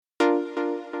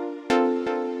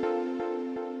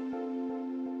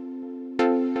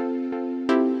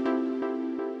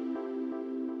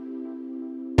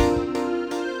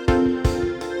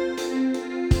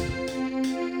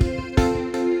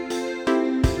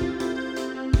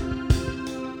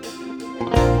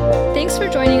Thanks for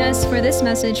joining us for this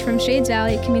message from Shades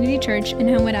Valley Community Church in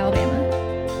Homewood,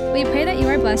 Alabama. We pray that you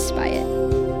are blessed by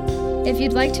it. If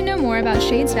you'd like to know more about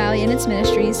Shades Valley and its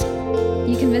ministries,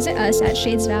 you can visit us at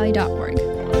shadesvalley.org.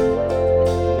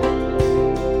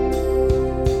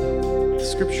 The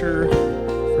scripture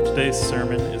for today's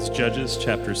sermon is Judges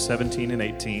chapters 17 and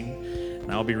 18,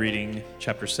 and I'll be reading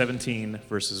chapter 17,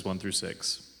 verses 1 through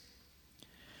 6.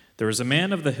 There was a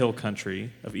man of the hill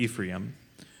country of Ephraim,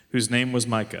 whose name was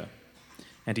Micah,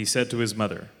 and he said to his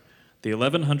mother, "The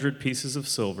 1,100 pieces of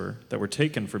silver that were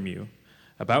taken from you,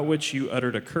 about which you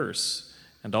uttered a curse,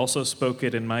 and also spoke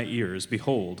it in my ears,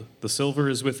 behold, the silver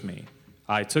is with me.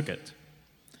 I took it."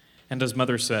 And his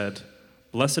mother said,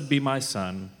 "Blessed be my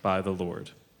son by the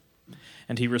Lord."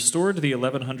 And he restored the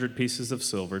 1,100 pieces of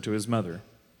silver to his mother.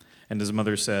 And his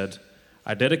mother said,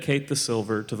 "I dedicate the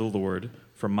silver to the Lord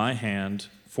from my hand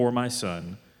for my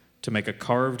son, to make a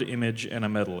carved image and a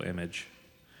metal image.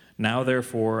 Now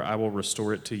therefore I will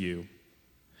restore it to you."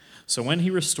 So when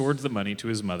he restored the money to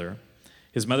his mother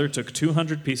took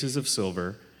 200 pieces of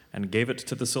silver and gave it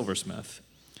to the silversmith,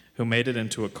 who made it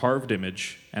into a carved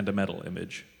image and a metal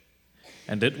image.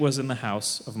 And it was in the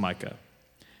house of Micah.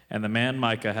 And the man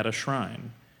Micah had a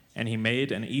shrine, and he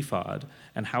made an ephod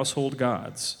and household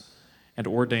gods, and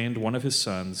ordained one of his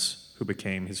sons who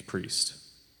became his priest.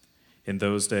 In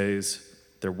those days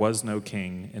there was no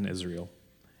king in Israel.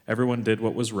 Everyone did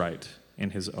what was right in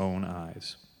his own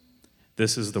eyes.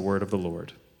 This is the word of the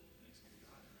Lord.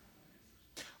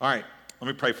 All right, let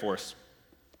me pray for us,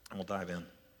 and we'll dive in.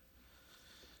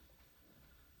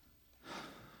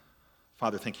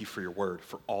 Father, thank you for your word,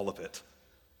 for all of it,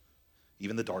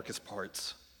 even the darkest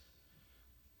parts.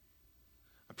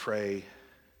 I pray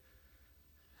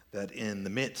that in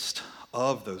the midst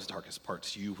of those darkest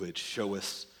parts, you would show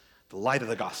us the light of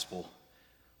the gospel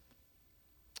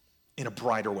in a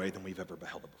brighter way than we've ever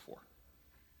beheld it before.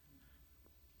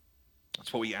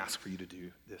 That's what we ask for you to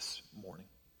do this morning.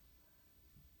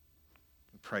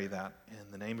 We pray that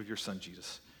in the name of your Son,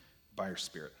 Jesus, by your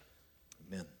Spirit.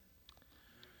 Amen.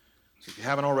 So if you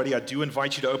haven't already, I do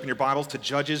invite you to open your Bibles to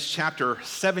Judges chapter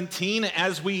 17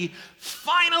 as we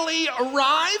finally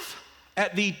arrive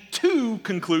at the two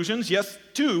conclusions. Yes,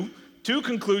 two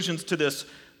conclusions to this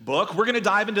book. We're going to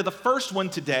dive into the first one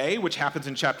today, which happens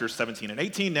in chapters 17 and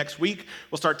 18. Next week,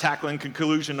 we'll start tackling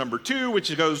conclusion number 2,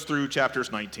 which goes through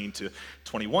chapters 19 to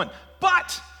 21.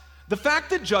 But the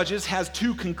fact that Judges has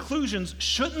two conclusions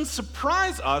shouldn't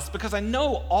surprise us, because I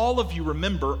know all of you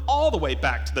remember all the way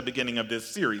back to the beginning of this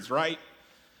series, right?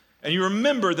 And you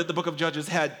remember that the book of Judges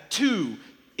had two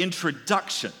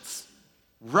introductions,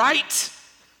 right?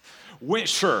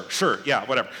 Sure, yeah,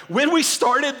 whatever. When we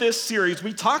started this series,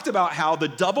 we talked about how the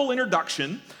double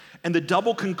introduction and the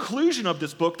double conclusion of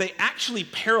this book, they actually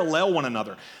parallel one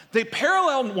another. They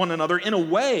parallel one another in a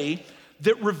way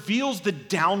that reveals the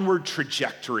downward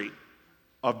trajectory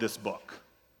of this book.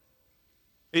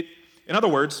 In other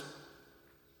words,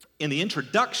 in the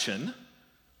introduction,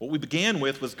 what we began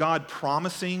with was God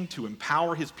promising to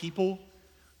empower his people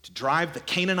to drive the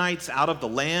Canaanites out of the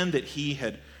land that he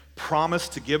had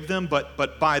promised to give them,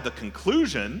 but by the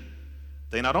conclusion,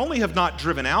 they not only have not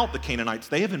driven out the Canaanites,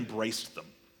 they have embraced them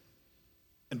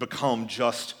and become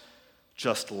just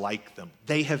like them.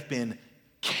 They have been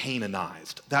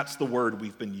Canaanized. That's the word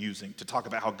we've been using to talk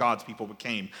about how God's people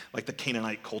became like the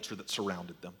Canaanite culture that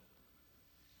surrounded them.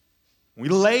 We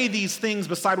lay these things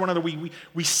beside one another,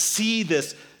 we see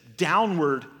this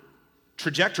downward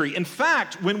trajectory. In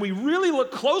fact, when we really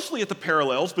look closely at the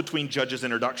parallels between Judges'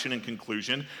 introduction and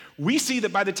conclusion, we see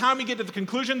that by the time we get to the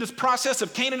conclusion, this process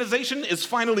of Canaanization is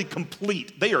finally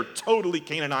complete. They are totally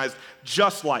Canaanized,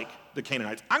 just like the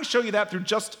Canaanites. I can show you that through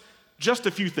just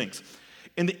a few things.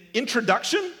 In the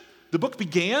introduction, the book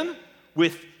began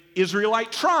with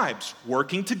Israelite tribes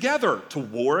working together to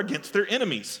war against their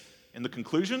enemies. In the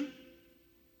conclusion,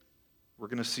 we're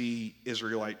going to see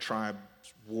Israelite tribes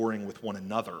warring with one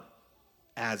another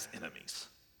as enemies.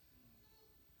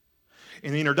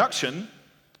 In the introduction,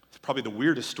 it's probably the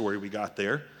weirdest story we got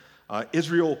there.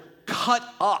 Israel cut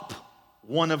up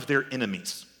one of their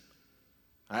enemies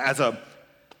as a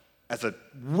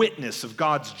witness of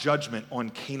God's judgment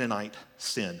on Canaanite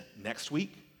sin. Next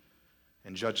week,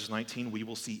 in Judges 19, we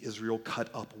will see Israel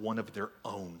cut up one of their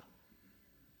own,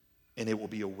 and it will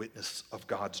be a witness of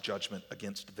God's judgment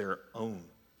against their own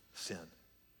sin.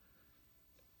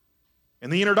 In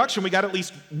the introduction, we got at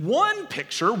least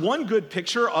one good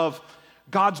picture of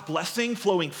God's blessing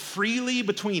flowing freely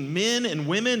between men and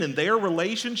women and their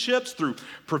relationships through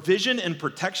provision and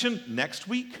protection. Next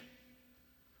week,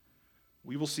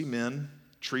 we will see men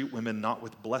treat women not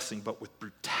with blessing, but with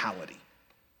brutality.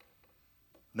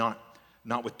 Not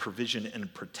not with provision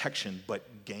and protection,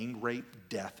 but gang rape,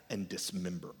 death, and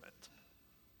dismemberment.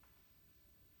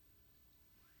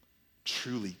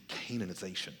 Truly,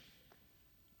 Canaanization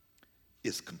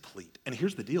is complete. And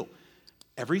here's the deal.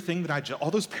 Everything that all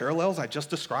those parallels I just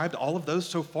described, all of those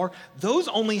so far, those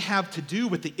only have to do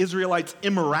with the Israelites'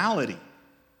 immorality.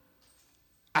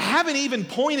 I haven't even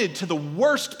pointed to the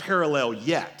worst parallel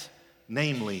yet,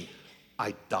 namely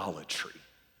idolatry.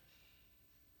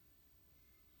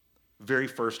 Very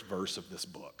first verse of this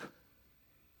book.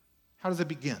 How does it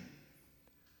begin?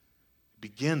 It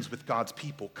begins with God's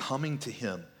people coming to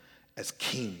him as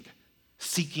king,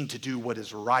 seeking to do what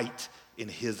is right in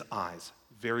his eyes.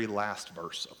 Very last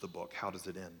verse of the book. How does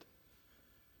it end?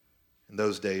 In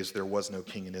those days, there was no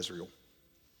king in Israel.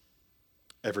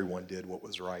 Everyone did what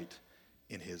was right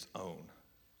in his own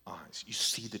eyes. You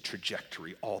see the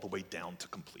trajectory all the way down to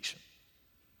completion.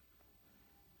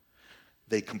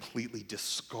 They completely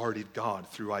discarded God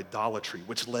through idolatry,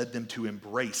 which led them to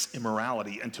embrace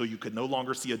immorality until you could no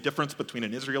longer see a difference between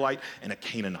an Israelite and a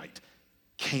Canaanite.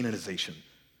 Canaanization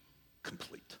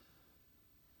complete.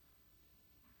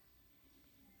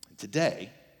 And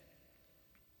today,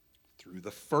 through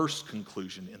the first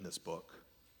conclusion in this book,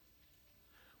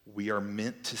 we are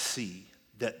meant to see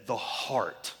that the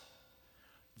heart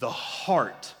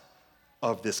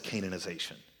of this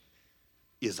Canaanization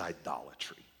is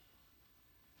idolatry.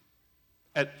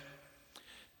 If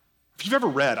you've ever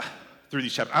read through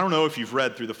these chapters, I don't know if you've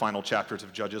read through the final chapters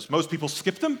of Judges. Most people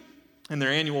skip them in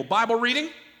their annual Bible reading.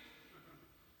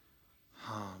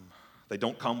 They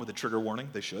don't come with a trigger warning.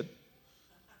 They should.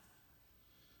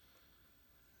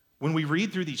 When we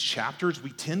read through these chapters,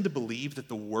 we tend to believe that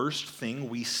the worst thing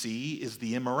we see is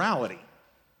the immorality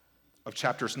of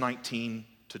chapters 19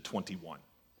 to 21.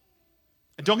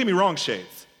 And don't get me wrong,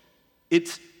 Shades.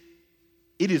 It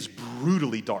is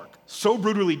brutally dark. So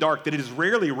brutally dark that it is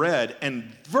rarely read and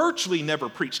virtually never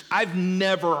preached. I've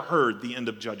never heard the end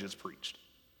of Judges preached.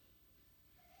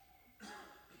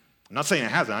 I'm not saying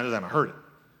it hasn't, I just haven't heard it.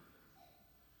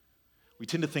 We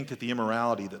tend to think that the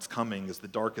immorality that's coming is the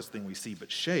darkest thing we see,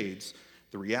 but Shades,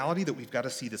 the reality that we've got to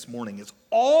see this morning is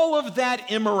all of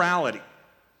that immorality,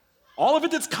 all of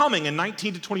it that's coming in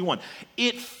 19 to 21,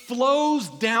 it flows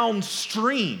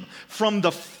downstream from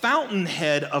the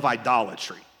fountainhead of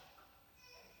idolatry.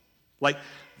 Like,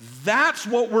 that's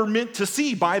what we're meant to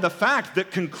see by the fact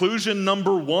that conclusion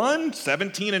number 1,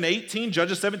 17 and 18,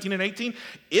 Judges 17 and 18,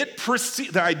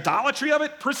 the idolatry of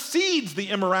it precedes the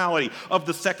immorality of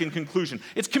the second conclusion.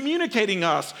 It's communicating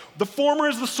us. The former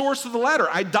is the source of the latter.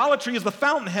 Idolatry is the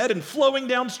fountainhead, and flowing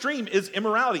downstream is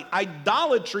immorality.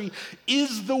 Idolatry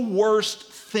is the worst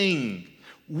thing.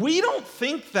 We don't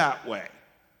think that way.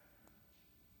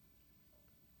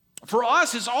 For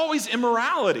us, it's always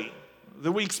immorality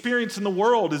that we experience in the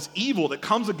world is evil that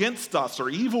comes against us or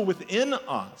evil within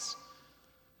us.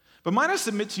 But might I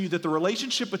submit to you that the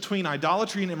relationship between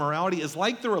idolatry and immorality is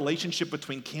like the relationship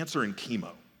between cancer and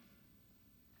chemo.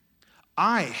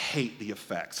 I hate the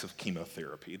effects of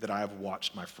chemotherapy that I have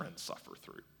watched my friends suffer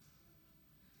through.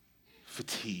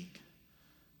 Fatigue,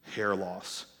 hair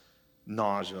loss,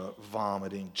 nausea,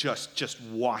 vomiting, just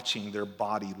watching their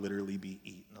body literally be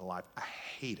eaten alive. I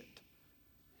hate it.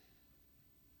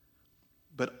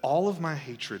 But all of my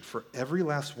hatred for every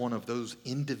last one of those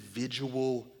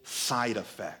individual side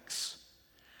effects,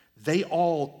 they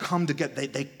all come together,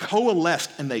 they coalesce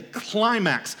and they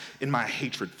climax in my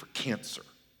hatred for cancer.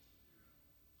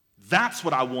 That's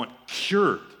what I want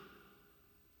cured.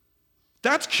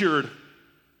 That's cured,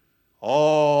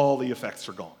 all the effects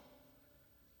are gone.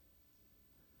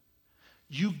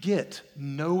 You get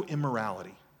no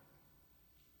immorality,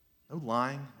 no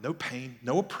lying, no pain,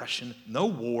 no oppression, no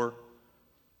war,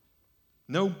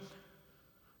 no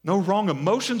wrong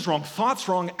emotions, wrong thoughts,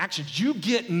 wrong actions. You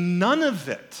get none of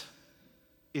it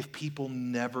if people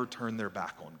never turn their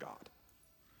back on God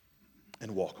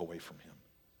and walk away from him.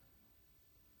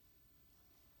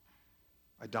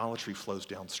 Idolatry flows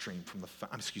downstream from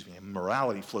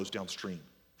immorality flows downstream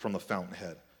from the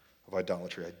fountainhead of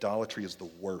idolatry. Idolatry is the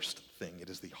worst thing. It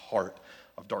is the heart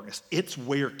of darkness. It's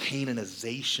where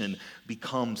Canaanization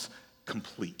becomes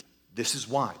complete. This is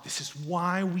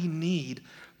why we need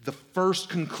the first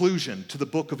conclusion to the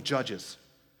book of Judges,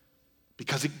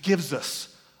 because it gives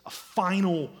us a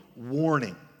final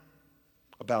warning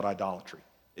about idolatry.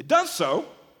 It does so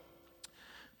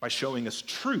by showing us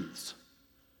truths.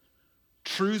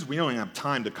 Truths, we don't have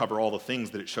time to cover all the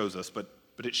things that it shows us, but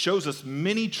it shows us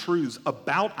many truths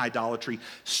about idolatry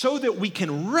so that we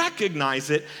can recognize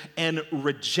it and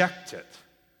reject it.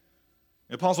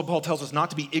 The Apostle Paul tells us not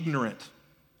to be ignorant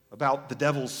about the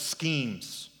devil's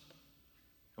schemes.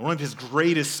 And one of his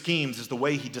greatest schemes is the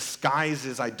way he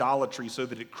disguises idolatry so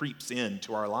that it creeps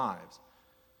into our lives.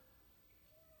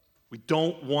 We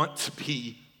don't want to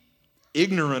be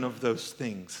ignorant of those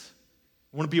things.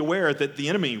 We want to be aware that the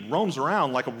enemy roams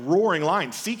around like a roaring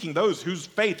lion, seeking those whose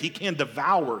faith he can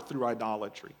devour through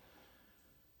idolatry.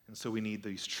 And so we need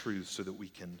these truths so that we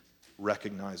can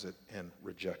recognize it and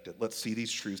reject it. Let's see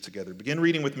these truths together. Begin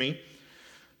reading with me.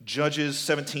 Judges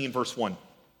 17, verse 1.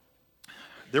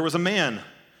 There was a man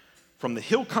from the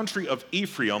hill country of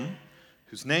Ephraim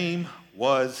whose name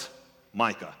was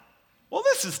Micah. Well,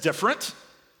 this is different.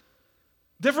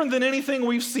 Different than anything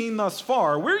we've seen thus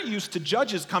far. We're used to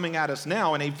judges coming at us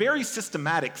now in a very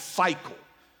systematic cycle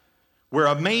where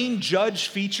a main judge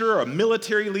feature, a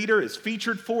military leader is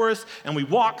featured for us, and we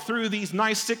walk through these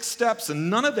nice 6 steps,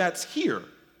 and none of that's here.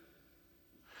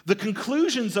 The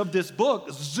conclusions of this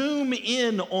book zoom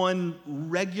in on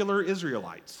regular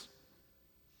Israelites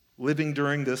living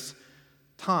during this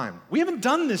time. We haven't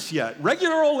done this yet.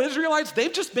 Regular old Israelites,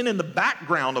 they've just been in the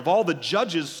background of all the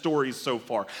judges' stories so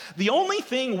far. The only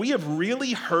thing we have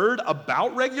really heard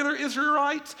about regular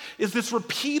Israelites is this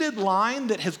repeated line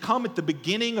that has come at the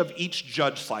beginning of each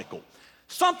judge cycle.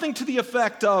 Something to the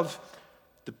effect of,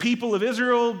 the people of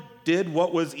Israel did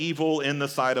what was evil in the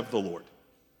sight of the Lord.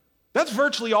 That's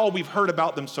virtually all we've heard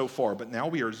about them so far, but now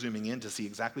we are zooming in to see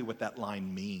exactly what that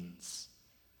line means.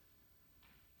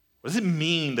 What does it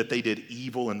mean that they did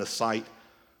evil in the sight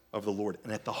of the Lord?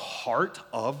 And at the heart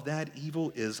of that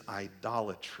evil is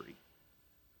idolatry.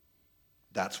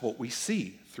 That's what we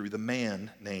see through the man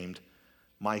named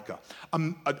Micah.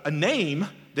 A name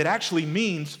that actually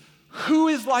means, who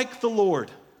is like the Lord?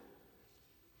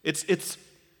 It's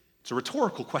a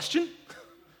rhetorical question.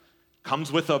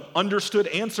 Comes with an understood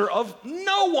answer of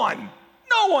no one.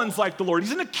 No one's like the Lord.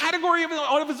 He's in a category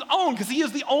of his own because he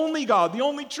is the only God, the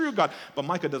only true God. But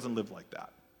Micah doesn't live like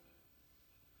that.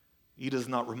 He does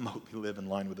not remotely live in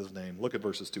line with his name. Look at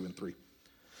verses 2 and 3.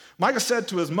 Micah said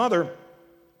to his mother,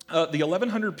 the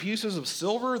 1,100 pieces of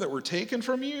silver that were taken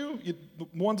from you, the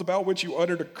ones about which you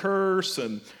uttered a curse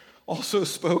and also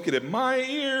spoke it in my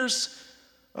ears,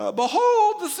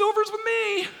 behold, the silver's with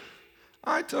me.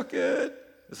 I took it.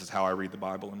 This is how I read the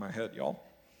Bible in my head, y'all.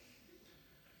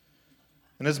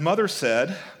 And his mother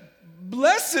said,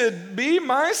 blessed be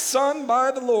my son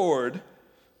by the Lord.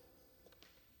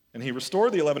 And he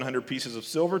restored the 1,100 pieces of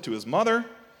silver to his mother.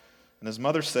 And his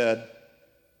mother said,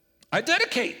 I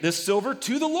dedicate this silver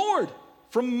to the Lord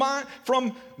from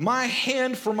my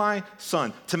hand for my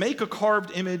son, to make a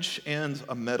carved image and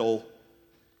a metal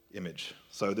image.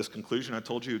 So this conclusion I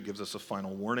told you gives us a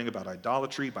final warning about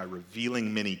idolatry by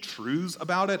revealing many truths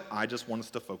about it. I just want us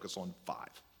to focus on 5.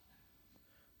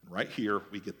 And right here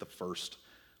we get the first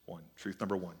one. Truth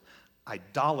number 1.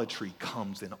 Idolatry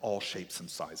comes in all shapes and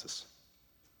sizes.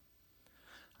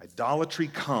 Idolatry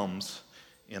comes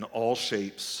in all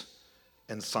shapes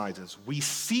and sizes. We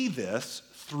see this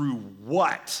through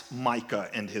what Micah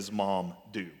and his mom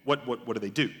do. What do they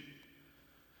do?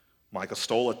 Micah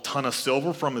stole a ton of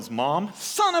silver from his mom,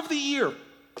 son of the year.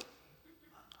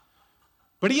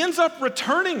 But he ends up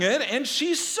returning it, and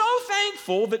she's so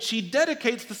thankful that she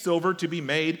dedicates the silver to be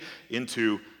made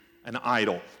into an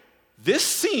idol. This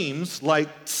seems like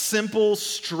simple,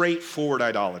 straightforward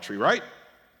idolatry, right?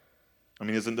 I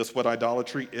mean, isn't this what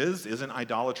idolatry is? Isn't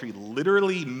idolatry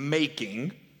literally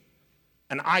making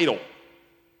an idol,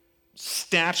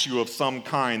 statue of some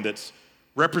kind that's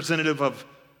representative of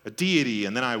a deity,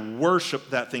 and then I worship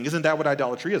that thing? Isn't that what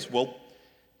idolatry is? Well,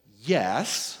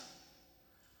 yes,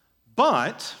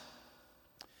 but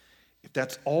if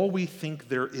that's all we think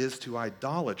there is to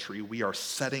idolatry, we are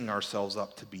setting ourselves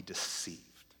up to be deceived.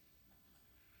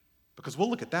 Because we'll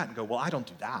look at that and go, well, I don't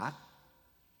do that.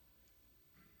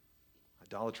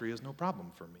 Idolatry is no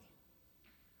problem for me.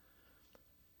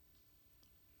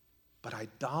 But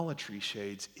idolatry,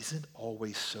 shades, isn't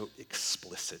always so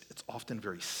explicit. It's often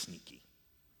very sneaky.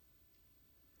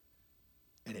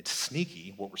 And it's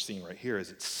sneaky, what we're seeing right here is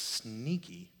it's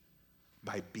sneaky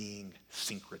by being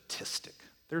syncretistic.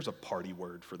 There's a party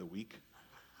word for the week.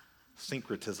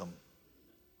 Syncretism.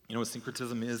 You know what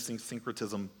syncretism is?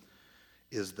 Syncretism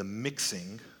is the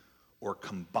mixing or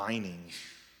combining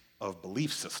of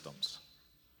belief systems.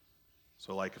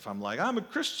 So like if I'm like, I'm a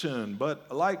Christian, but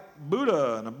I like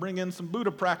Buddha, and I bring in some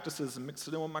Buddha practices and mix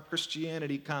it in with my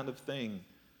Christianity kind of thing,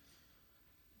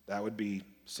 that would be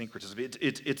syncretism.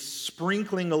 It's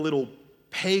sprinkling a little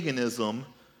paganism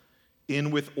in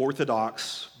with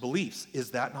orthodox beliefs.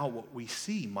 Is that not what we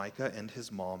see Micah and his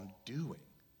mom doing?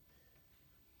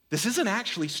 This isn't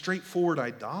actually straightforward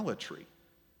idolatry.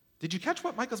 Did you catch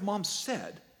what Micah's mom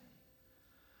said?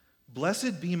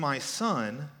 Blessed be my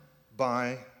son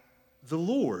by the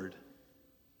Lord.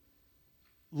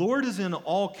 Lord is in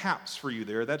all caps for you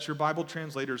there. That's your Bible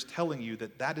translators telling you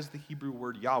that that is the Hebrew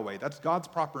word Yahweh. That's God's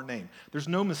proper name. There's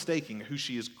no mistaking who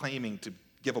she is claiming to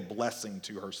give a blessing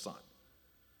to her son.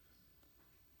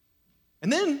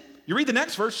 And then you read the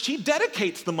next verse, she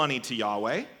dedicates the money to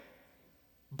Yahweh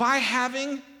by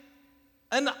having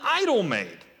an idol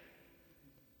made.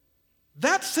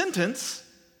 That sentence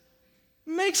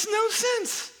makes no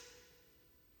sense.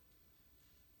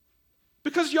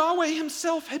 Because Yahweh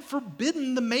himself had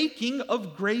forbidden the making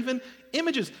of graven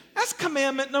images. That's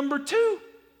commandment number 2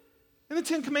 in the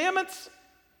 10 Commandments.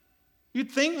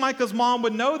 You'd think Micah's mom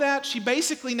would know that. She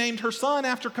basically named her son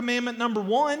after commandment number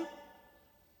 1,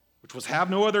 which was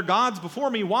have no other gods before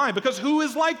me. Why? Because who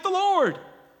is like the Lord?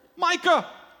 Micah.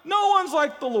 No one's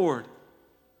like the Lord.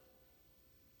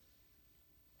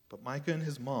 But Micah and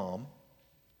his mom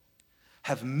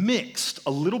have mixed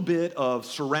a little bit of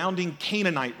surrounding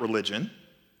Canaanite religion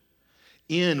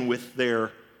in with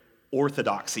their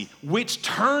orthodoxy, which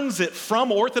turns it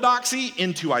from orthodoxy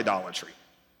into idolatry.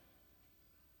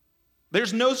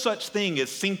 There's no such thing as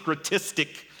syncretistic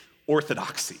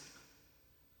orthodoxy.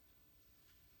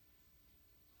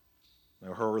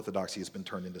 Now, her orthodoxy has been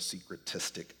turned into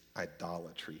syncretistic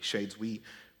idolatry. Shades, we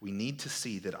need to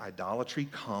see that idolatry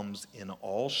comes in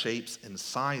all shapes and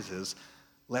sizes,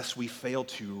 lest we fail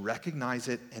to recognize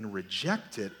it and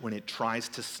reject it when it tries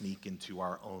to sneak into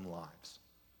our own lives.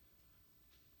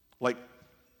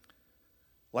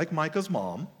 Like Micah's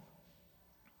mom,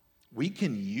 we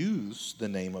can use the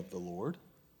name of the Lord.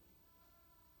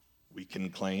 We can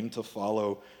claim to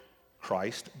follow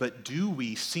Christ, but do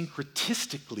we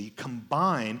syncretistically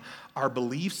combine our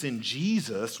beliefs in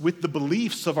Jesus with the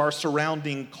beliefs of our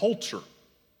surrounding culture?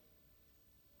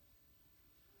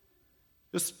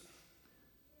 Just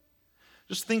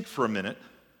think for a minute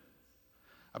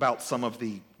about some of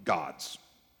the gods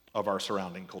of our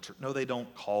surrounding culture. No, they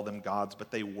don't call them gods,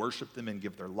 but they worship them and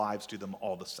give their lives to them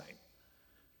all the same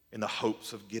in the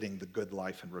hopes of getting the good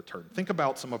life in return. Think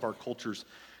about some of our culture's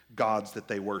gods that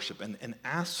they worship and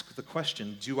ask the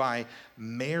question, do I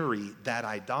marry that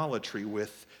idolatry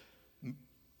with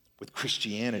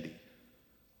Christianity?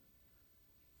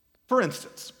 For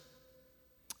instance,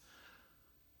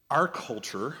 our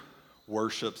culture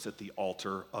worships at the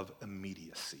altar of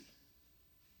immediacy.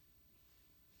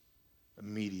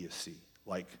 Immediacy,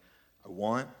 like I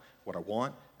want what I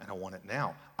want and I want it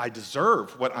now. I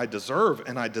deserve what I deserve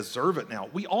and I deserve it now.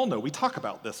 We all know, we talk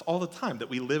about this all the time, that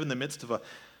we live in the midst of a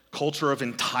culture of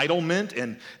entitlement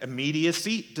and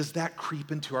immediacy. Does that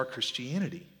creep into our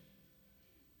Christianity?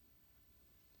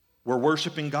 Where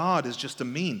worshiping God is just a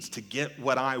means to get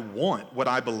what I want, what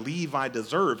I believe I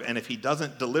deserve, and if he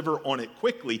doesn't deliver on it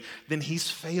quickly, then he's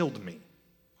failed me.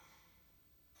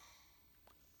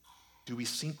 Do we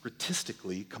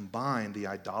syncretistically combine the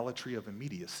idolatry of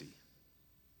immediacy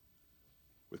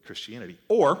with Christianity?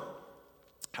 Or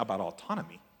how about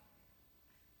autonomy?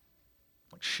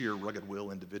 Like sheer rugged will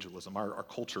individualism. Our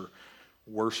culture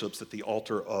worships at the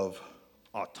altar of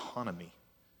autonomy,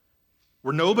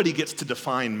 where nobody gets to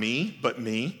define me but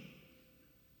me,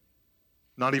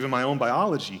 not even my own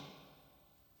biology.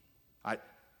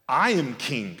 I am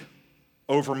king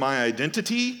over my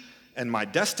identity and my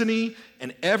destiny,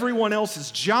 and everyone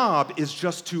else's job is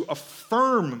just to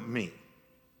affirm me.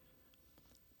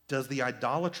 Does the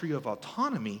idolatry of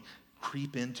autonomy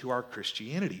creep into our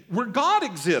Christianity, where God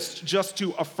exists just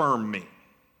to affirm me?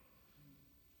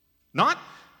 Not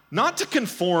to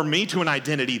conform me to an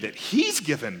identity that he's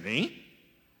given me.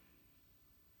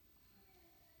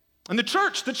 And the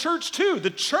church too.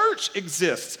 The church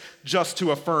exists just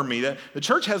to affirm me. The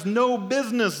church has no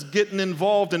business getting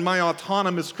involved in my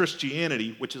autonomous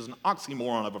Christianity, which is an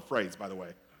oxymoron of a phrase, by the way.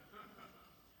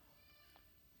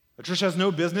 The church has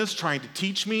no business trying to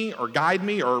teach me or guide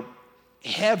me or,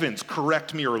 heavens,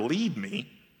 correct me or lead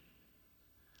me.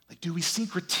 Like, do we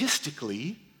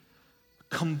syncretistically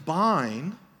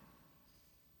combine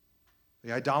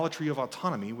the idolatry of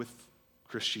autonomy with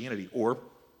Christianity? Or,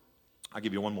 I'll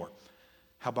give you one more.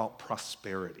 How about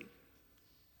prosperity?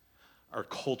 Our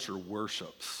culture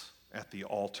worships at the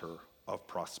altar of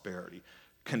prosperity.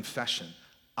 Confession.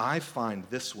 I find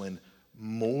this one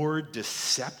more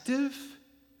deceptive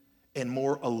and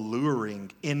more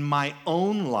alluring in my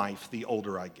own life the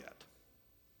older I get.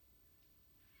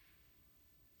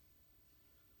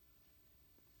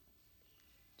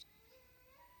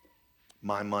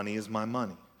 My money is my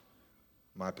money.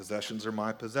 My possessions are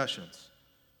my possessions.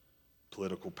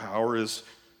 Political power is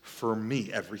for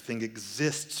me. Everything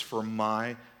exists for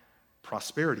my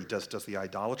prosperity? Does the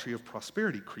idolatry of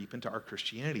prosperity creep into our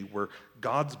Christianity where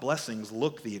God's blessings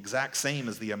look the exact same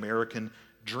as the American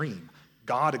dream?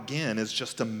 God, again, is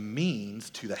just a means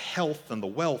to the health and the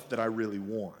wealth that I really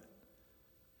want.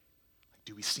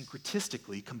 Do we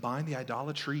syncretistically combine the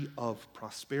idolatry of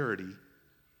prosperity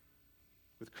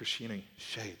with Christianity?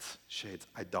 Shades.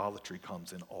 Idolatry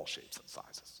comes in all shapes and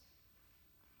sizes.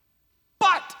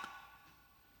 But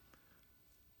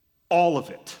all of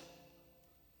it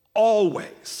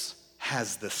always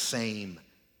has the same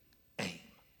aim.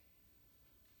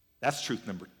 That's truth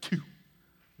number two.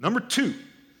 Number two,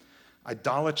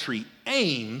 idolatry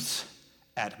aims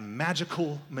at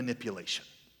magical manipulation.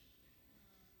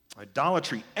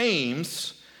 Idolatry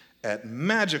aims at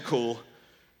magical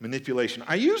manipulation.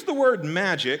 I use the word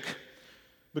magic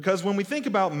because when we think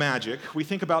about magic, we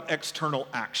think about external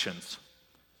actions.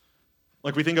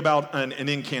 Like we think about an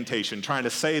incantation, trying to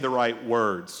say the right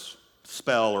words,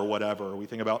 spell or whatever. We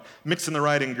think about mixing the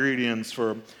right ingredients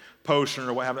for a potion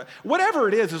or whatever. Whatever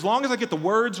it is, as long as I get the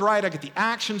words right, I get the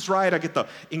actions right, I get the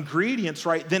ingredients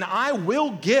right, then I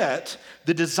will get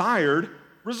the desired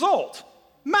result.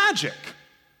 Magic.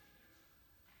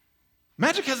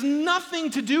 Magic has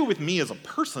nothing to do with me as a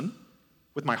person,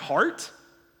 with my heart,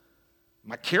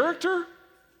 my character.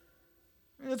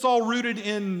 It's all rooted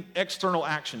in external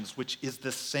actions, which is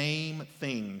the same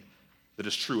thing that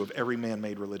is true of every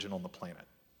man-made religion on the planet.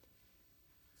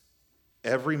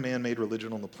 Every man-made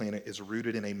religion on the planet is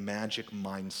rooted in a magic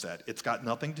mindset. It's got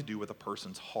nothing to do with a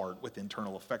person's heart, with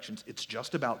internal affections. It's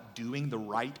just about doing the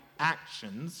right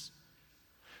actions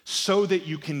so that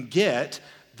you can get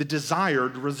the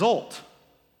desired result.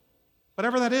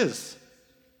 Whatever that is.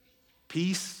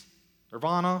 Peace,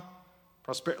 nirvana,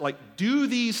 prosperity. Like, do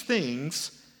these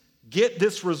things, get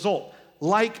this result.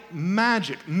 Like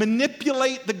magic,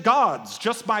 manipulate the gods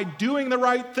just by doing the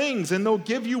right things and they'll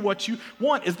give you what you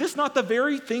want. Is this not the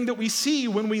very thing that we see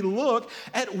when we look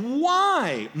at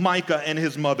why Micah and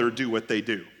his mother do what they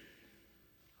do?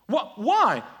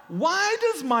 Why? Why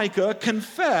does Micah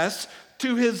confess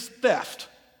to his theft?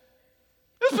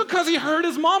 It's because he heard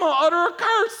his mama utter a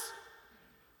curse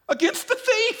against the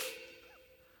thief.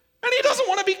 And he doesn't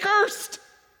want to be cursed.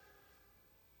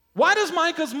 Why does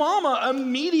Micah's mama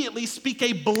immediately speak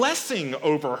a blessing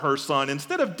over her son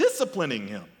instead of disciplining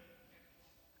him?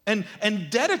 And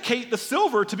dedicate the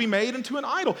silver to be made into an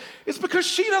idol? It's because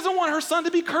she doesn't want her son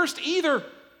to be cursed either.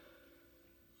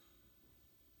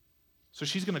 So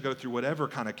she's going to go through whatever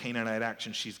kind of Canaanite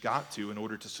action she's got to in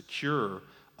order to secure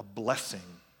a blessing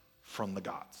from the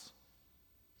gods.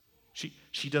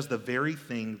 She does the very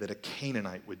thing that a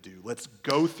Canaanite would do. Let's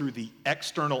go through the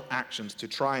external actions to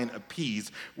try and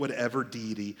appease whatever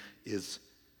deity is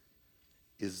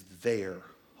there.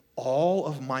 All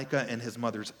of Micah and his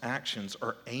mother's actions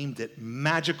are aimed at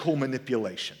magical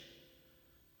manipulation.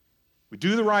 We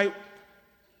do the right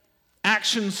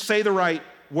actions, say the right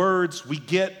words, we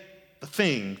get the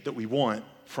thing that we want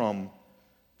from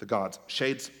the gods.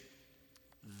 Shades,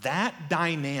 that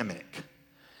dynamic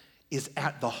is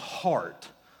at the heart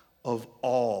of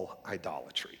all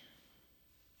idolatry.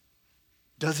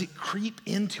 Does it creep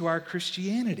into our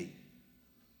Christianity?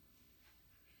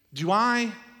 Do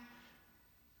I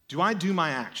do my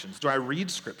actions? Do I read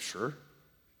Scripture?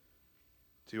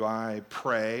 Do I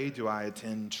pray? Do I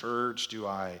attend church? Do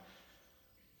I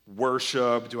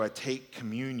worship? Do I take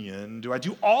communion? Do I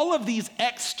do all of these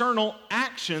external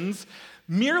actions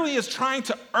merely as trying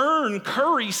to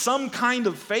curry some kind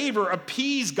of favor,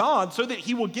 appease God so that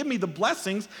he will give me the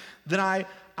blessings that I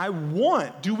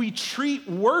want? Do we treat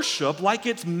worship like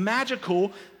it's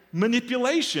magical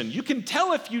manipulation? You can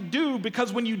tell if you do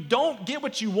because when you don't get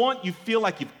what you want, you feel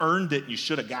like you've earned it and you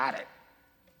should have got it.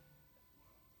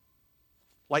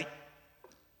 Like,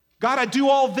 God, I do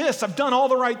all this. I've done all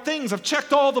the right things. I've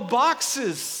checked all the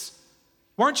boxes.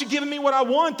 Why aren't you giving me what I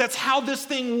want? That's how this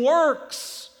thing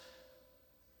works.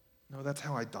 No, that's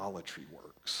how idolatry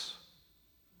works.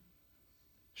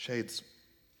 Shades,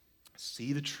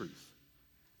 see the truth.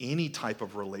 Any type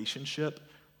of relationship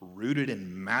rooted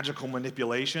in magical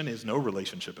manipulation is no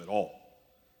relationship at all.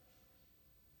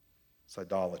 It's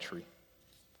idolatry,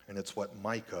 and it's what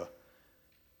Micah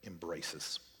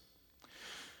embraces.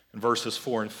 In verses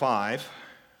 4 and 5,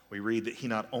 we read that he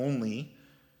not only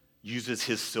uses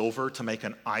his silver to make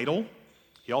an idol,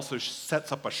 he also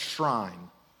sets up a shrine.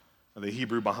 The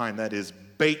Hebrew behind that is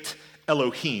Beit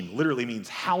Elohim, literally means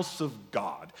house of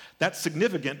God. That's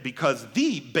significant because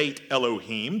the Beit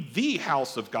Elohim, the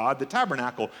house of God, the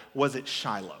tabernacle, was at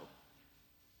Shiloh.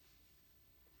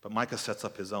 But Micah sets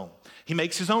up his own. He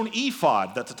makes his own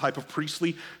ephod, that's a type of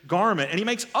priestly garment, and he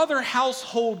makes other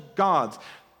household gods.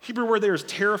 Hebrew word there is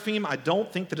teraphim. I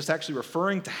don't think that it's actually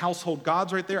referring to household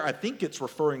gods right there. I think it's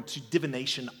referring to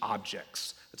divination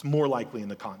objects. It's more likely in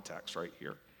the context right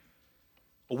here.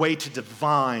 A way to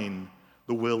divine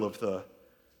the will of the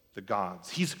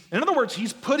gods. In other words,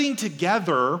 he's putting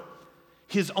together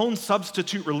his own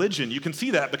substitute religion. You can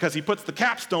see that because he puts the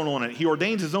capstone on it. He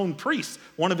ordains his own priest,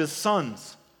 one of his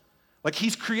sons. Like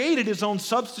he's created his own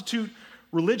substitute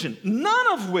religion,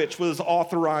 none of which was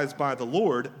authorized by the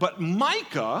Lord, but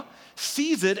Micah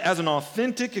sees it as an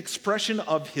authentic expression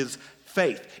of his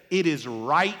faith. It is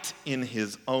right in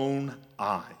his own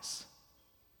eyes.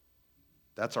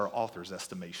 That's our author's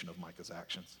estimation of Micah's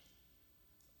actions.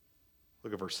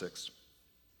 Look at verse 6.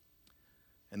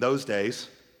 In those days,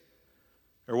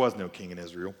 there was no king in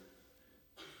Israel.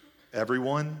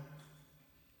 Everyone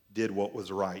did what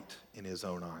was right in his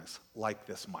own eyes, like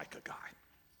this Micah guy.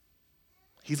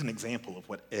 He's an example of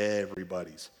what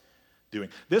everybody's doing.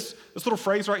 This little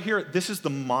phrase right here, this is the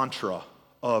mantra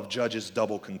of Judges'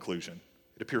 double conclusion.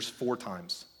 It appears 4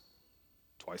 times.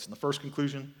 Twice in the first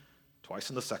conclusion, twice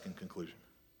in the second conclusion.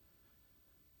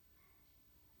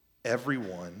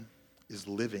 Everyone is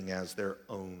living as their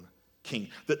own king.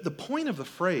 The point of the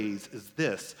phrase is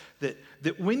this,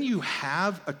 that when you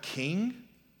have a king,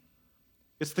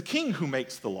 it's the king who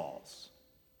makes the laws.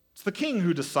 It's the king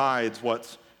who decides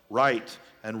what's right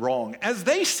and wrong as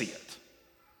they see it.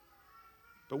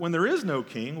 But when there is no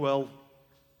king, well,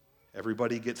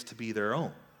 everybody gets to be their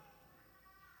own.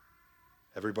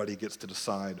 Everybody gets to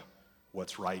decide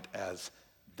what's right as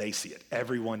they see it.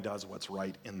 Everyone does what's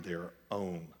right in their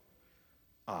own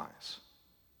eyes.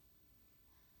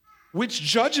 Which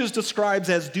Judges describes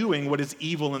as doing what is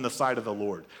evil in the sight of the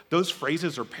Lord. Those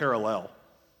phrases are parallel.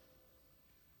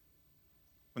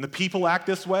 When the people act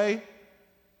this way,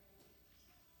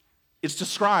 it's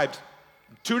described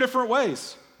 2 different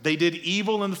ways. They did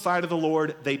evil in the sight of the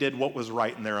Lord. They did what was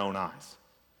right in their own eyes.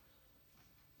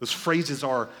 Those phrases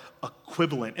are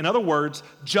equivalent. In other words,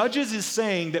 Judges is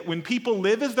saying that when people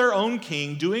live as their own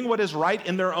king, doing what is right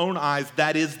in their own eyes,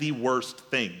 that is the worst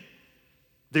thing.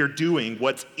 They're doing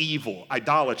what's evil,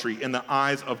 idolatry, in the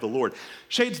eyes of the Lord.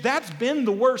 Shades, that's been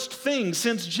the worst thing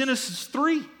since Genesis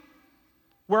 3.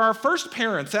 Where our first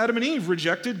parents, Adam and Eve,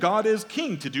 rejected God as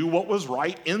king to do what was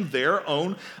right in their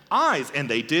own eyes. And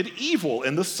they did evil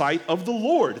in the sight of the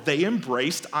Lord. They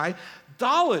embraced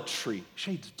idolatry.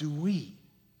 Shades, do we?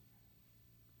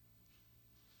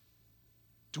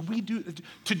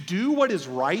 To do what is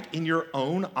right in your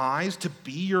own eyes, to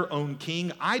be your own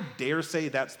king, I dare say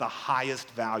that's the highest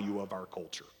value of our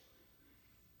culture.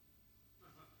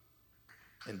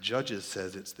 And Judges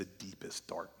says it's the deepest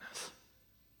darkness.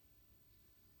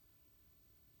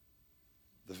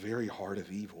 The very heart of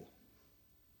evil.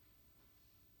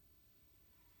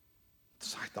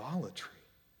 It's idolatry.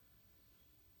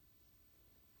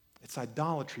 It's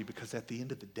idolatry because at the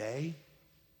end of the day,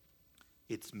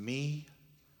 it's me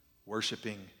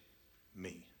worshiping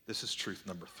me. This is truth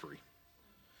number 3.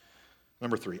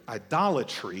 Number 3,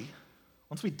 idolatry,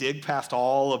 once we dig past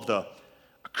all of the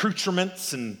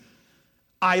accoutrements and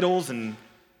idols and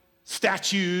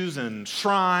statues and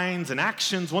shrines and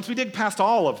actions, once we dig past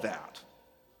all of that,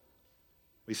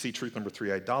 we see truth number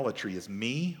 3, idolatry is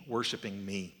me worshiping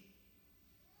me.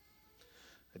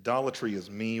 Idolatry is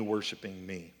me worshiping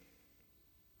me.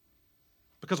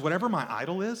 Because whatever my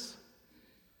idol is,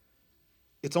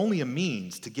 it's only a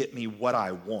means to get me what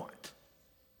I want.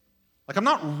 Like, I'm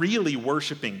not really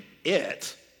worshiping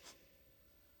it.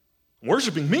 I'm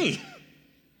worshiping me.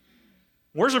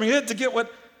 I'm worshiping it to get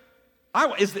what I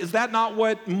want. Is that not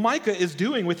what Micah is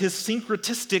doing with his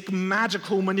syncretistic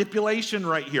magical manipulation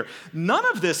right here? None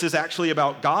of this is actually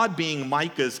about God being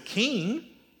Micah's king.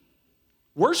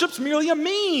 Worship's merely a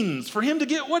means for him to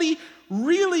get what he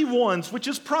really wants, which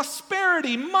is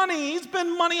prosperity, money. He's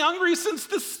been money hungry since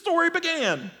this story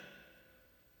began.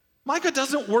 Micah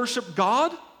doesn't worship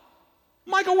God.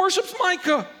 Micah worships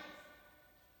Micah.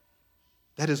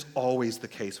 That is always the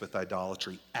case with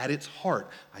idolatry. At its heart,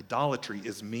 idolatry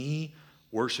is me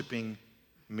worshiping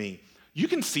me. You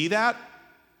can see that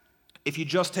if you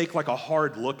just take like a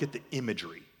hard look at the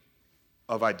imagery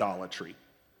of idolatry.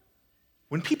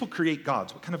 When people create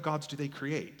gods, what kind of gods do they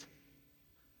create?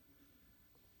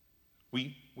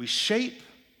 We shape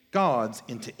gods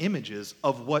into images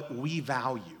of what we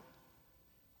value.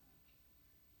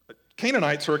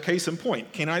 Canaanites are a case in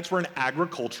point. Canaanites were an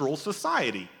agricultural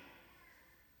society.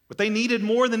 What they needed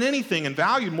more than anything and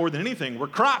valued more than anything were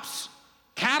crops,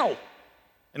 cattle,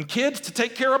 and kids to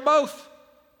take care of both.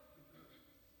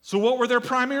 So what were their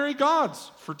primary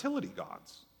gods? Fertility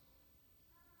gods.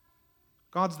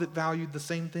 Gods that valued the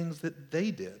same things that they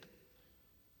did.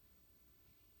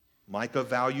 Micah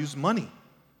values money.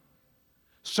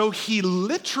 So he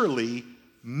literally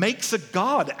makes a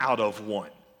god out of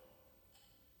one.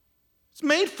 It's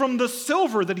made from the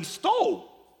silver that he stole.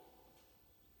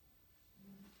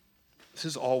 This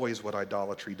is always what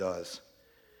idolatry does.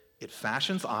 It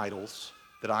fashions idols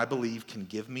that I believe can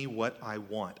give me what I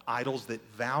want, idols that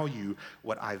value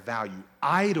what I value,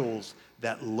 idols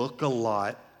that look a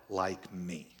lot like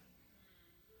me.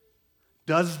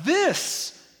 Does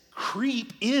this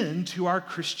creep into our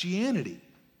Christianity?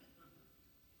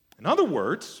 In other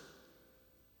words,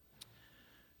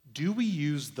 do we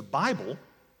use the Bible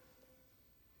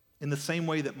in the same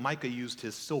way that Micah used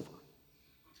his silver?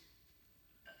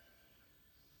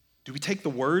 Do we take the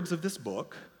words of this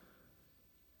book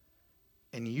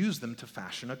and use them to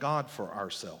fashion a god for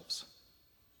ourselves?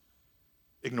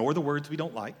 Ignore the words we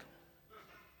don't like.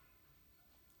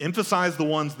 Emphasize the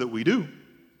ones that we do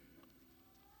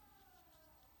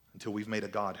until we've made a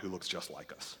god who looks just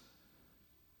like us,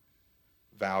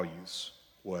 values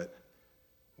what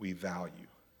we value.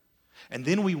 And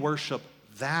then we worship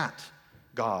that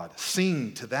God,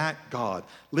 sing to that God,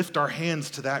 lift our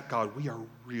hands to that God. We are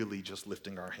really just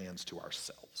lifting our hands to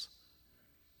ourselves.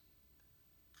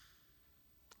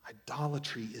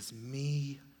 Idolatry is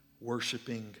me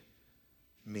worshiping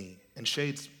me. And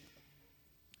Shades,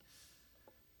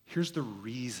 here's the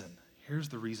reason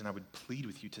I would plead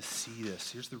with you to see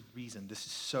this. Here's the reason this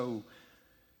is so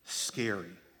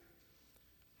scary.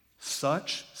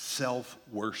 Such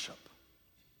self-worship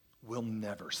will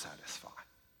never satisfy.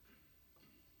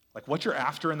 Like what you're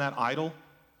after in that idol,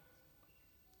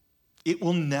 it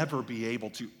will never be able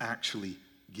to actually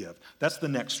give. That's the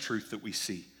next truth that we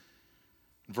see.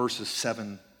 Verses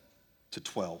 7 to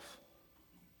 12.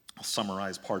 I'll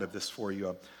summarize part of this for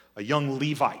you. A young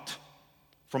Levite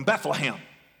from Bethlehem.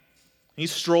 He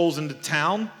strolls into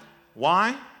town.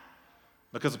 Why?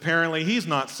 Because apparently he's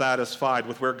not satisfied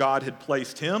with where God had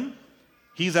placed him.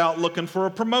 He's out looking for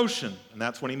a promotion. And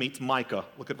that's when he meets Micah.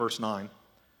 Look at verse 9.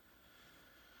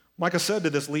 Micah said to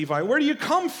this Levite, "Where do you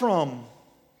come from?"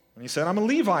 And he said, "I'm a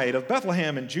Levite of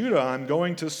Bethlehem in Judah. I'm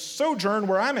going to sojourn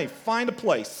where I may find a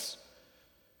place."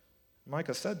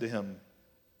 Micah said to him,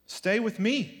 "Stay with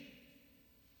me.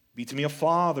 Be to me a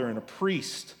father and a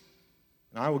priest,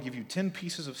 and I will give you 10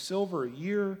 pieces of silver a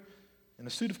year and a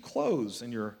suit of clothes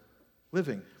in your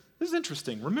living." This is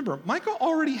interesting. Remember, Micah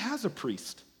already has a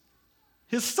priest,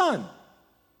 his son.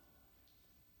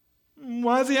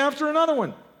 Why is he after another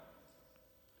one?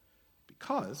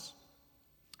 Because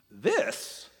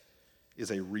this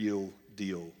is a real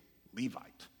deal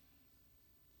Levite.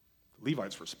 The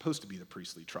Levites were supposed to be the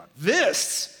priestly tribe.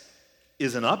 This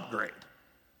is an upgrade.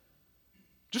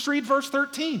 Just read verse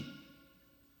 13.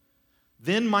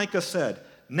 Then Micah said,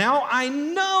 "Now I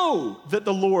know that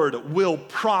the Lord will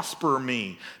prosper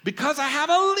me because I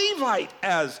have a Levite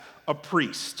as a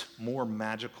priest." More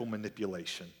magical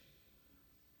manipulation.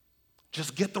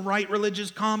 Just get the right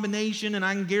religious combination and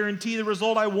I can guarantee the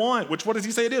result I want. Which, what does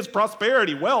he say it is?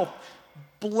 Prosperity, wealth,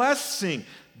 blessing.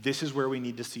 This is where we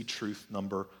need to see truth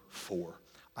number 4.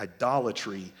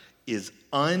 Idolatry is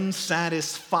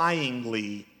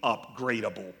unsatisfyingly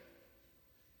upgradable.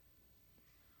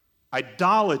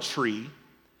 Idolatry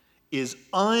is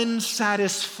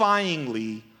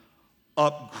unsatisfyingly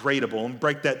upgradable. And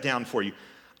break that down for you.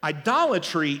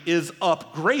 Idolatry is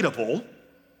upgradable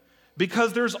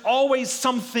because there's always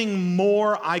something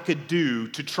more I could do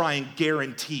to try and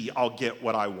guarantee I'll get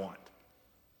what I want.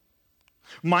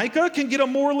 Micah can get a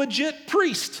more legit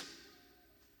priest.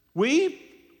 We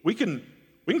can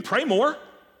pray more.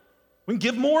 We can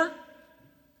give more.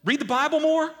 Read the Bible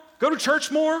more. Go to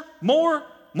church more. More.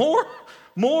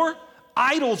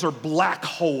 Idols are black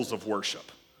holes of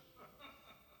worship.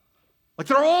 Like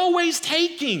they're always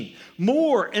taking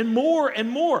more and more and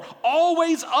more,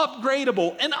 always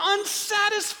upgradable and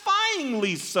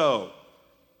unsatisfyingly so.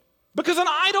 Because an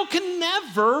idol can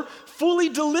never fully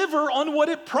deliver on what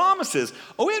it promises.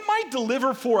 Oh, it might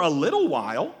deliver for a little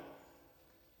while.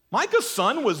 Micah's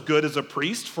son was good as a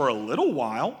priest for a little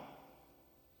while.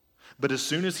 But as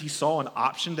soon as he saw an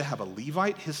option to have a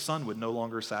Levite, his son would no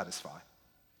longer satisfy.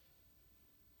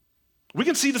 We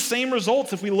can see the same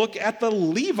results if we look at the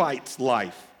Levite's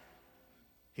life.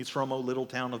 He's from a little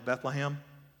town of Bethlehem.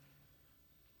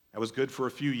 That was good for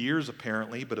a few years,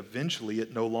 apparently, but eventually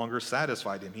it no longer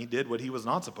satisfied him. He did what he was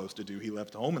not supposed to do. He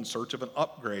left home in search of an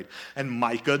upgrade. And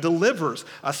Micah delivers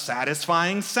a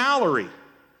satisfying salary,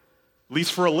 at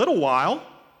least for a little while.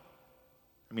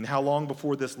 I mean, how long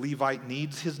before this Levite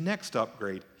needs his next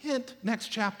upgrade? Hint, next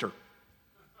chapter.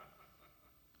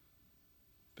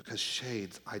 Because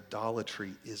Shades,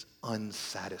 idolatry is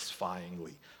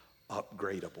unsatisfyingly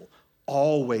upgradable,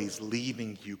 always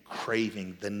leaving you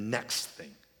craving the next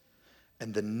thing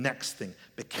and the next thing,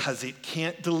 because it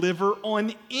can't deliver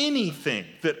on anything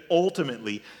that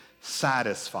ultimately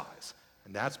satisfies.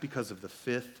 And that's because of the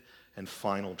fifth and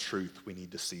final truth we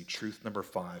need to see. Truth number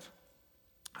 5,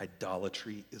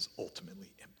 idolatry is ultimately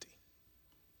empty.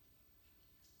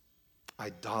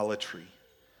 Idolatry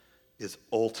is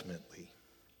ultimately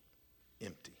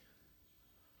empty.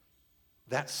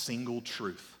 That single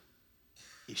truth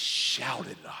is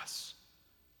shouted at us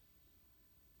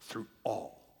through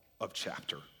all of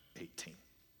chapter 18.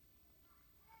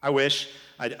 I wish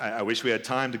we had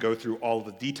time to go through all of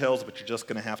the details, but you're just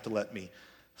going to have to let me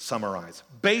summarize.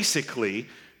 Basically,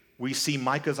 we see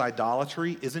Micah's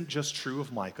idolatry isn't just true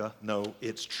of Micah. No,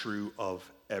 it's true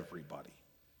of everybody.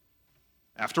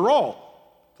 After all,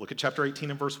 look at chapter 18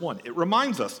 and verse 1. It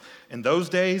reminds us, in those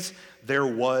days, there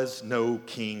was no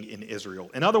king in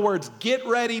Israel. In other words, get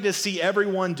ready to see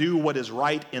everyone do what is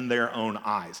right in their own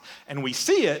eyes. And we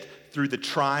see it through the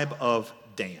tribe of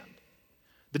Dan.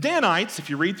 The Danites, if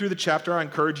you read through the chapter, I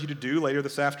encourage you to do later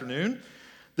this afternoon,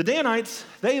 the Danites,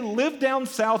 they live down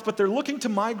south, but they're looking to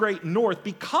migrate north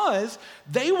because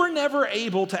they were never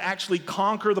able to actually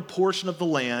conquer the portion of the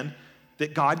land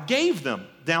that God gave them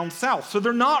down south. So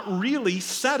they're not really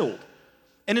settled.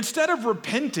 And instead of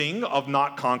repenting of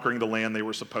not conquering the land they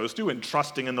were supposed to and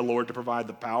trusting in the Lord to provide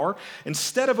the power,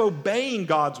 instead of obeying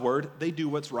God's word, they do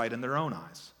what's right in their own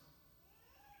eyes.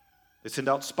 They send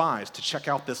out spies to check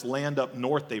out this land up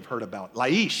north they've heard about.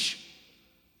 Laish.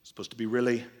 It's supposed to be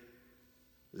really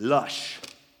lush,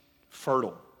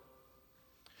 fertile.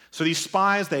 So these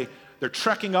spies, they're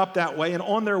trekking up that way, and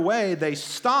on their way, they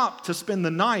stop to spend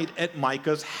the night at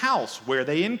Micah's house, where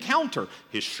they encounter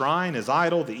his shrine, his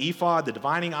idol, the ephod, the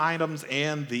divining items,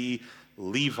 and the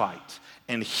Levite.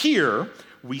 And here,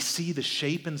 we see the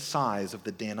shape and size of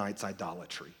the Danites'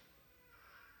 idolatry.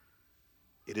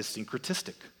 It is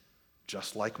syncretistic,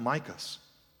 just like Micah's,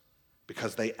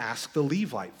 because they ask the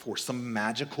Levite for some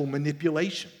magical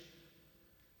manipulation,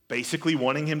 basically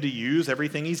wanting him to use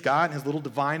everything he's got and his little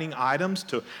divining items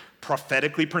to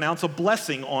prophetically pronounce a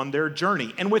blessing on their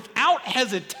journey. And without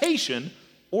hesitation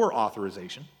or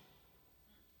authorization,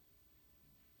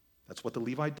 that's what the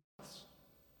Levite does.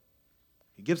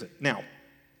 He gives it. Now,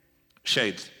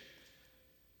 shades,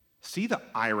 see the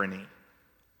irony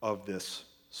of this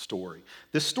story.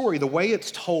 This story, the way it's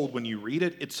told when you read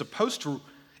it, it's supposed to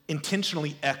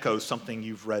intentionally echo something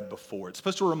you've read before. It's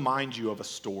supposed to remind you of a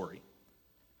story.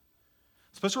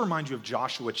 It's supposed to remind you of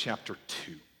Joshua chapter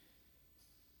 2.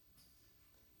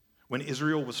 When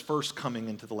Israel was first coming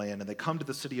into the land, and they come to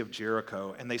the city of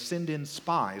Jericho, and they send in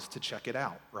spies to check it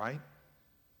out, right?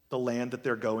 The land that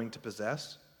they're going to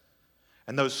possess.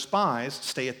 And those spies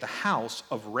stay at the house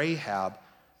of Rahab,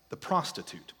 the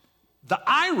prostitute. The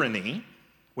irony,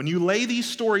 when you lay these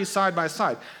stories side by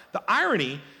side, the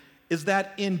irony is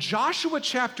that in Joshua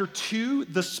chapter 2,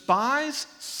 the spies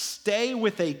stay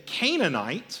with a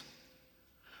Canaanite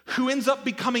who ends up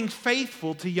becoming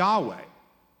faithful to Yahweh.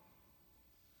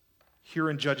 Here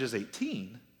in Judges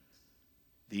 18,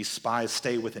 these spies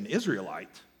stay with an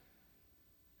Israelite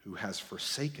who has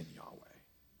forsaken Yahweh.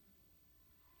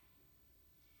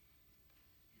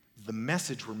 The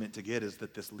message we're meant to get is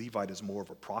that this Levite is more of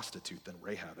a prostitute than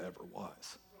Rahab ever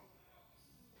was.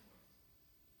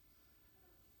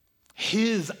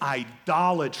 His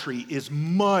idolatry is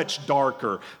much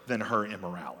darker than her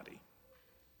immorality.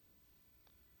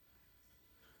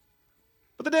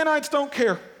 But the Danites don't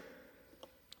care.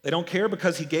 They don't care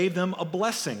because he gave them a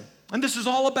blessing. And this is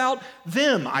all about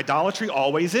them. Idolatry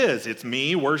always is. It's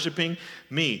me worshiping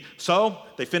me. So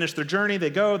they finish their journey. They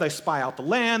go. They spy out the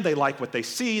land. They like what they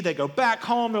see. They go back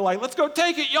home. They're like, let's go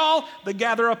take it, y'all. They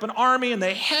gather up an army and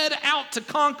they head out to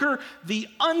conquer the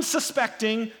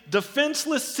unsuspecting,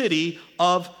 defenseless city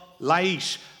of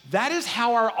Laish. That is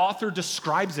how our author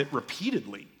describes it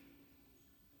repeatedly.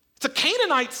 It's a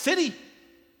Canaanite city.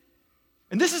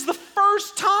 And this is the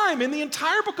first time in the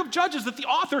entire book of Judges that the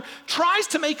author tries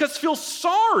to make us feel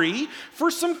sorry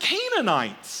for some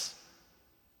Canaanites.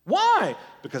 Why?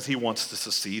 Because he wants us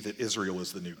to see that Israel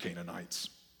is the new Canaanites.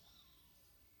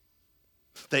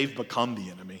 They've become the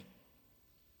enemy.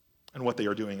 And what they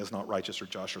are doing is not righteous or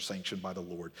just or sanctioned by the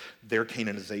Lord. Their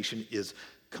Canaanization is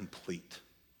complete.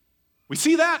 We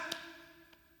see that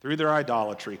through their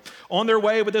idolatry. On their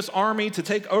way with this army to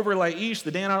take over Laish, the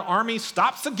Danite army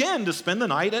stops again to spend the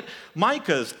night at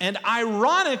Micah's. And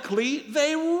ironically,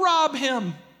 they rob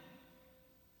him.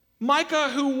 Micah,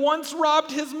 who once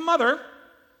robbed his mother,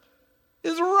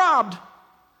 is robbed.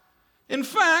 In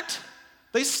fact,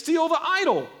 they steal the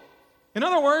idol. In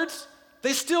other words,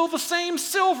 They steal the same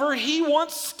silver he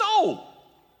once stole.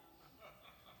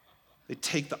 They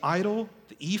take the idol,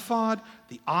 the ephod,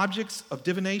 the objects of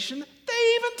divination.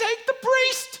 They even take the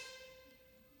priest.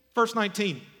 Verse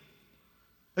 19.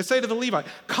 They say to the Levite,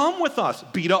 come with us,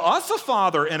 be to us a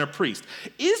father and a priest.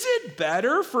 Is it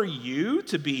better for you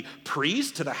to be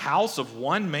priest to the house of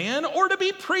one man or to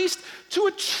be priest to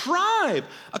a tribe,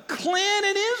 a clan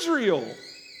in Israel?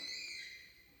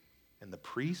 And the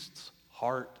priest's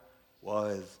heart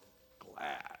was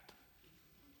glad.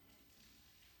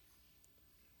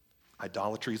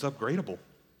 Idolatry is upgradable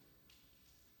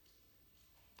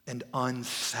and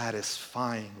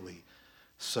unsatisfyingly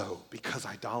so, because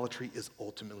idolatry is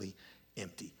ultimately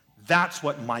empty. That's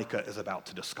what Micah is about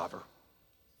to discover.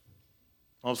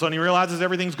 All of a sudden he realizes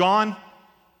everything's gone.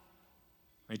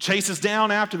 He chases down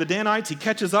after the Danites. He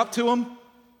catches up to them.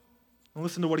 And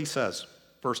listen to what he says,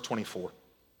 verse 24.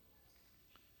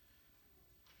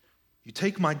 You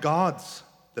take my gods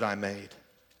that I made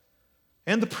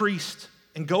and the priest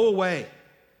and go away.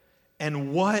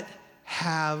 And what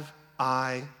have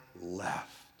I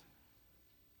left?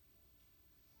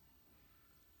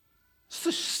 It's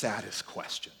the saddest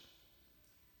question.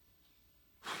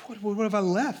 What have I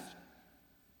left?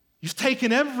 You've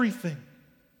taken everything.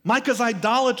 Micah's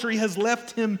idolatry has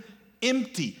left him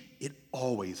empty. It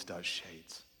always does,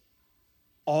 Shades.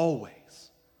 Always.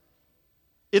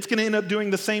 It's going to end up doing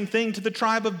the same thing to the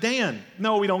tribe of Dan.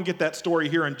 No, we don't get that story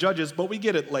here in Judges, but we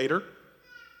get it later.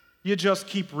 You just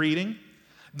keep reading.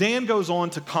 Dan goes on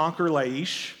to conquer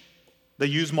Laish. They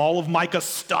use all of Micah's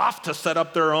stuff to set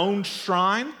up their own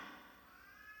shrine.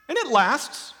 And it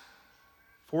lasts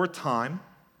for a time.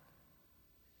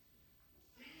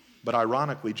 But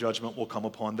ironically, judgment will come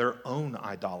upon their own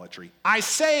idolatry. I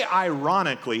say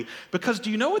ironically because do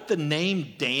you know what the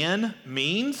name Dan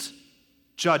means?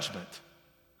 Judgment.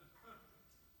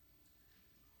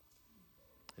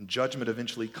 And judgment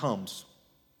eventually comes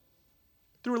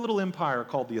through a little empire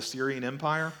called the Assyrian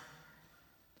Empire.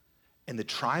 And the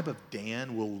tribe of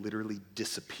Dan will literally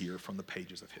disappear from the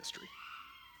pages of history.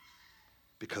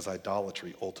 Because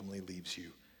idolatry ultimately leaves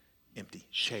you empty.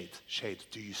 Shades,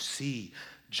 do you see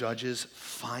Judges'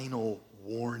 final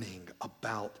warning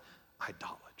about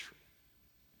idolatry?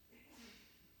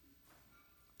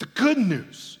 The good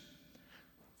news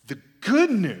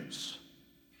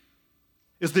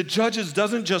is that Judges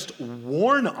doesn't just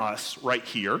warn us right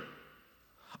here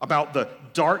about the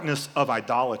darkness of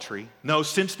idolatry. No,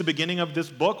 since the beginning of this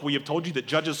book, we have told you that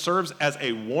Judges serves as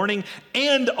a warning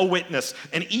and a witness.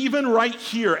 And even right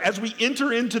here, as we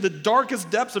enter into the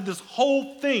darkest depths of this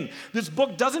whole thing, this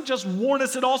book doesn't just warn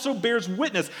us, it also bears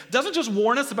witness. It doesn't just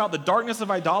warn us about the darkness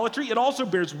of idolatry, it also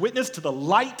bears witness to the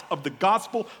light of the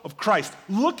gospel of Christ.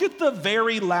 Look at the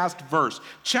very last verse,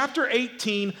 chapter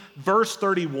 18, verse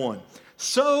 31.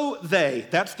 So they,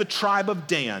 that's the tribe of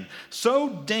Dan, so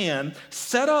Dan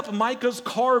set up Micah's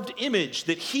carved image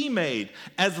that he made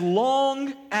as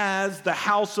long as the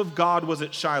house of God was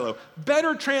at Shiloh.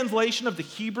 Better translation of the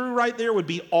Hebrew right there would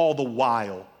be all the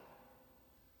while.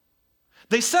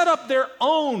 They set up their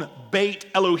own Beit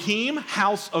Elohim,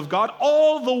 house of God,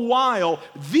 all the while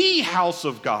the house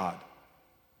of God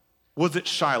was at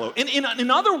Shiloh. In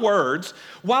other words,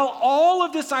 while all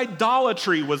of this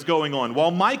idolatry was going on,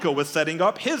 while Micah was setting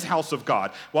up his house of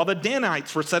God, while the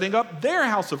Danites were setting up their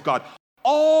house of God,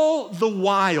 all the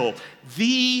while,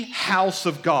 the house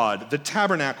of God, the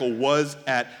tabernacle, was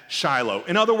at Shiloh.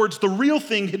 In other words, the real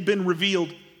thing had been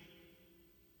revealed.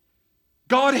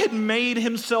 God had made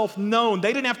himself known.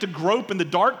 They didn't have to grope in the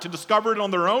dark to discover it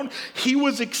on their own. He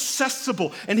was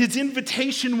accessible, and his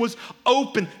invitation was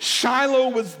open. Shiloh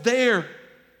was there.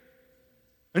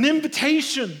 An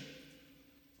invitation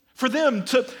for them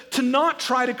to not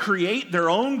try to create their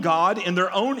own God in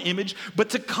their own image, but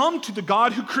to come to the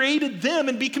God who created them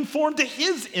and be conformed to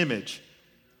his image.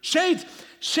 Shades,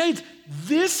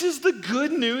 this is the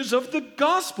good news of the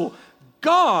gospel.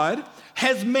 God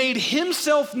has made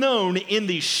himself known in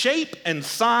the shape and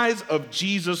size of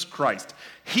Jesus Christ.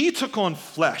 He took on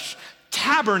flesh,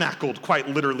 tabernacled, quite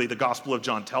literally, the Gospel of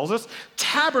John tells us,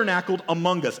 tabernacled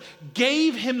among us,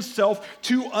 gave himself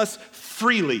to us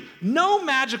freely. No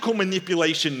magical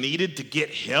manipulation needed to get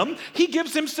him. He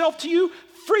gives himself to you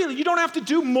freely. You don't have to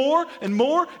do more and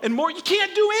more and more. You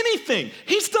can't do anything.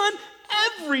 He's done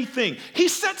everything. He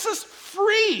sets us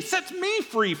free, sets me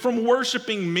free from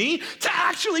worshiping me to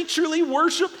actually truly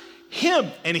worship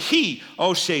him. And he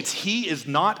is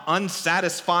not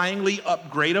unsatisfyingly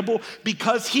upgradable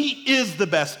because he is the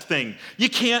best thing. You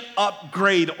can't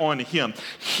upgrade on him.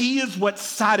 He is what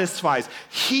satisfies.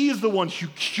 He is the one who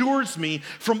cures me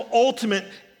from ultimate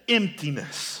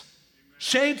emptiness.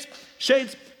 Shades,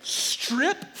 Shades,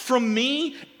 strip from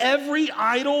me every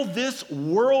idol this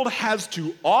world has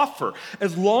to offer.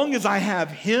 As long as I have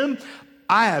him,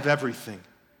 I have everything.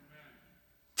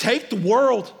 Take the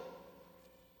world.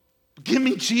 Give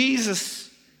me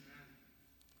Jesus.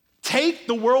 Take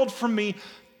the world from me.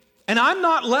 And I'm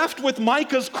not left with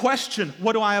Micah's question,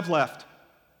 what do I have left?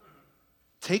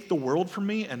 Take the world from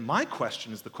me, and my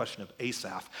question is the question of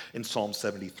Asaph in Psalm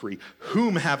 73.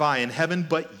 Whom have I in heaven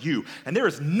but you? And there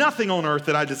is nothing on earth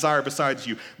that I desire besides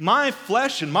you. My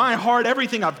flesh and my heart,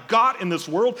 everything I've got in this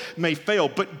world may fail,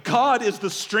 but God is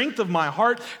the strength of my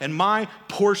heart and my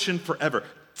portion forever.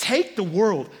 Take the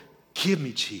world, give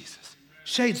me Jesus.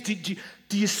 Shades, do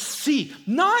you see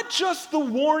not just the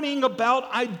warning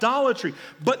about idolatry,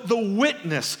 but the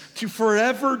witness to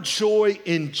forever joy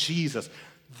in Jesus?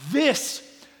 This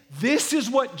is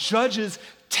what Judges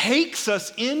takes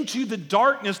us into the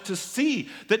darkness to see,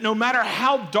 that no matter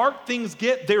how dark things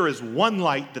get, there is one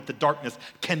light that the darkness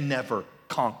can never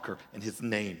conquer, and his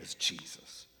name is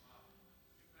Jesus.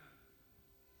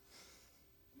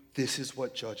 This is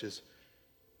what Judges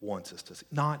wants us to see.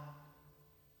 Not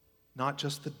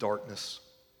just the darkness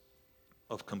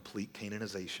of complete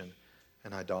Canaanization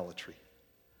and idolatry.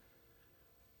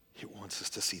 It wants us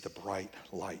to see the bright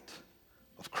light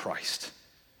of Christ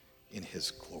in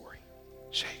his glory.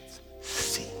 Shades,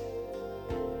 see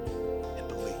and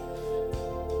believe.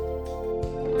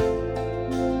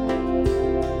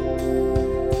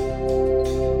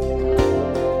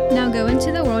 Now go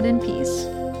into the world in peace.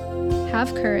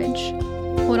 Have courage.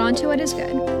 Hold on to what is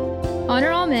good.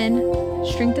 Honor all men.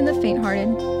 Strengthen the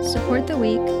faint-hearted. Support the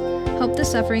weak. Help the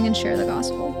suffering and share the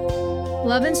gospel.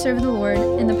 Love and serve the Lord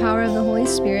in the power of the Holy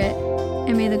Spirit,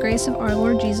 and may the grace of our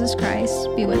Lord Jesus Christ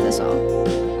be with us all.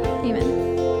 Amen.